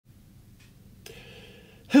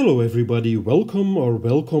Hello everybody,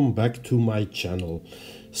 welcome back to my channel.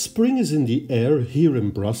 Spring is in the air here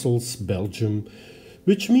in Brussels, Belgium,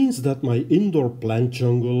 which means that my indoor plant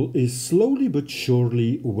jungle is slowly but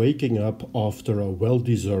surely waking up after a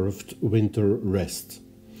well-deserved winter rest.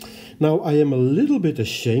 Now, I am a little bit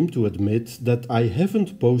ashamed to admit that I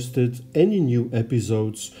haven't posted any new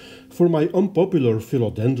episodes for my Unpopular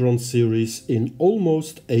philodendron series in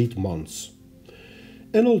almost 8 months.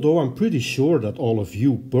 And although I'm pretty sure that all of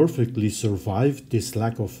you perfectly survived this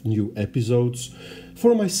lack of new episodes,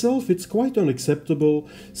 for myself it's quite unacceptable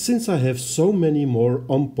since I have so many more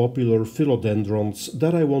unpopular philodendrons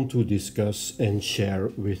that I want to discuss and share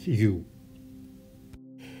with you.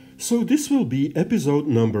 So this will be episode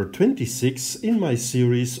number 26 in my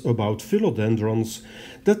series about philodendrons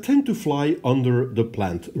that tend to fly under the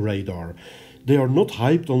plant radar. They are not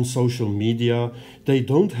hyped on social media, they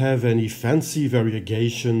don't have any fancy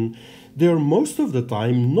variegation, they are most of the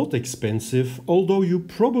time not expensive, although you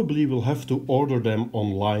probably will have to order them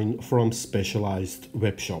online from specialized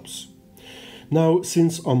web shops. Now,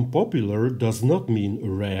 since unpopular does not mean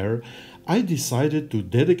rare, I decided to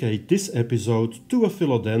dedicate this episode to a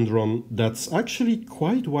philodendron that's actually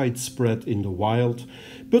quite widespread in the wild,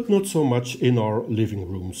 but not so much in our living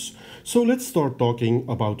rooms. So let's start talking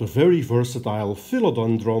about a very versatile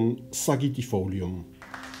philodendron, sagittifolium.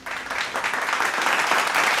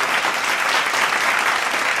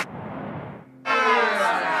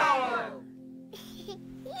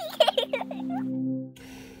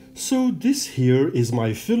 So this here is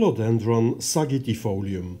my philodendron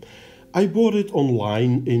sagittifolium. I bought it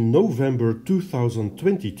online in November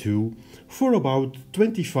 2022 for about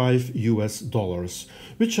 $25,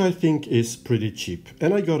 which I think is pretty cheap,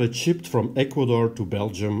 and I got it shipped from Ecuador to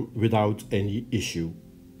Belgium without any issue.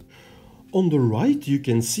 On the right you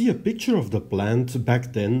can see a picture of the plant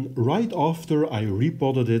back then, right after I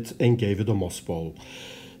repotted it and gave it a moss ball.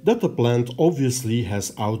 That the plant obviously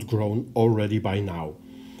has outgrown already by now.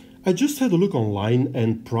 I just had a look online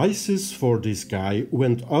and prices for this guy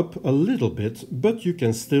went up a little bit, but you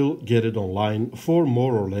can still get it online for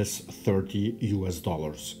more or less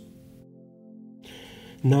 $30.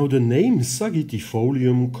 Now the name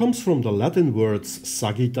sagittifolium comes from the Latin words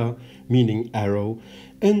sagitta, meaning arrow,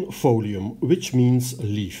 and folium, which means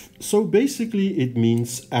leaf. So basically it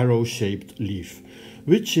means arrow-shaped leaf,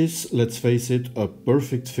 which is, let's face it, a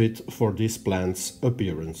perfect fit for this plant's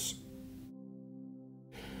appearance.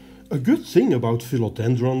 A good thing about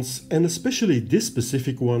philodendrons, and especially this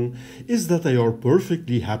specific one, is that they are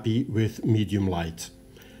perfectly happy with medium light.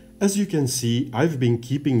 As you can see, I've been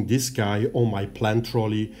keeping this guy on my plant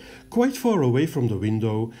trolley quite far away from the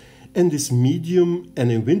window, and this medium and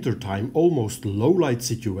in wintertime almost low light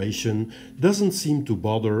situation doesn't seem to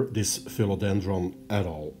bother this philodendron at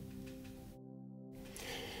all.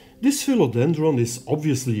 This philodendron is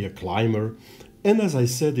obviously a climber, and as I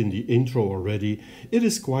said in the intro already, it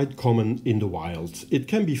is quite common in the wild. It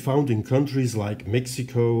can be found in countries like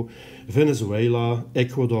Mexico, Venezuela,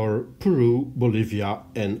 Ecuador, Peru, Bolivia,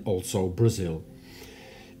 and also Brazil.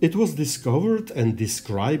 It was discovered and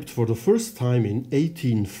described for the first time in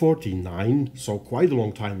 1849, so quite a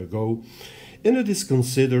long time ago, and it is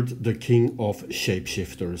considered the king of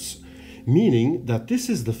shapeshifters, meaning that this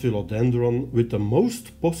is the philodendron with the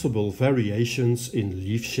most possible variations in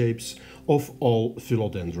leaf shapes of all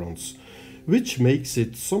philodendrons, which makes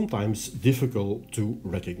it sometimes difficult to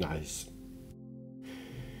recognize.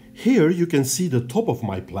 Here you can see the top of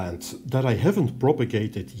my plant that I haven't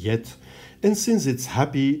propagated yet, and since it's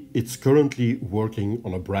happy, it's currently working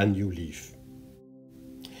on a brand new leaf.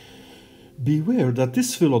 Beware that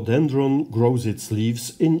this philodendron grows its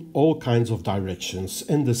leaves in all kinds of directions,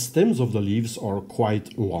 and the stems of the leaves are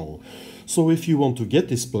quite long. So if you want to get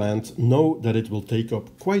this plant, know that it will take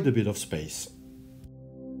up quite a bit of space.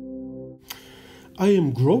 I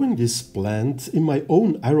am growing this plant in my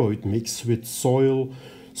own aroid mix with soil,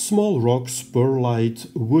 small rocks, perlite,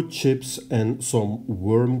 wood chips and some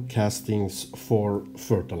worm castings for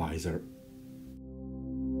fertilizer.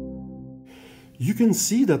 You can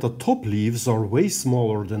see that the top leaves are way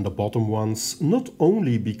smaller than the bottom ones, not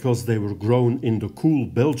only because they were grown in the cool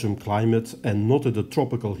Belgian climate and not in the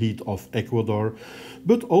tropical heat of Ecuador,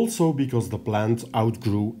 but also because the plant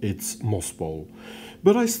outgrew its moss ball.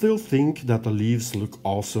 But I still think that the leaves look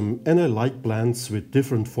awesome, and I like plants with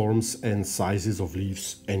different forms and sizes of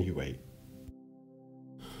leaves anyway.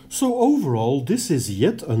 So overall, this is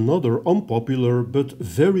yet another unpopular but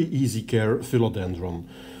very easy care philodendron.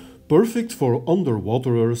 Perfect for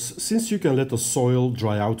underwaterers since you can let the soil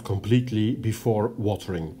dry out completely before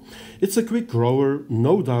watering. It's a quick grower,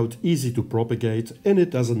 no doubt easy to propagate, and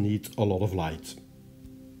it doesn't need a lot of light.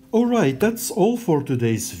 Alright, that's all for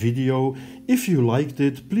today's video. If you liked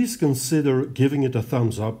it, please consider giving it a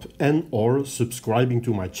thumbs up and or subscribing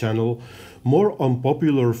to my channel. More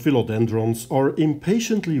unpopular philodendrons are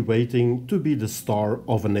impatiently waiting to be the star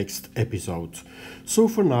of a next episode. So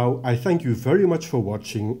for now, I thank you very much for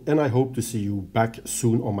watching and I hope to see you back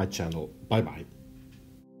soon on my channel. Bye bye.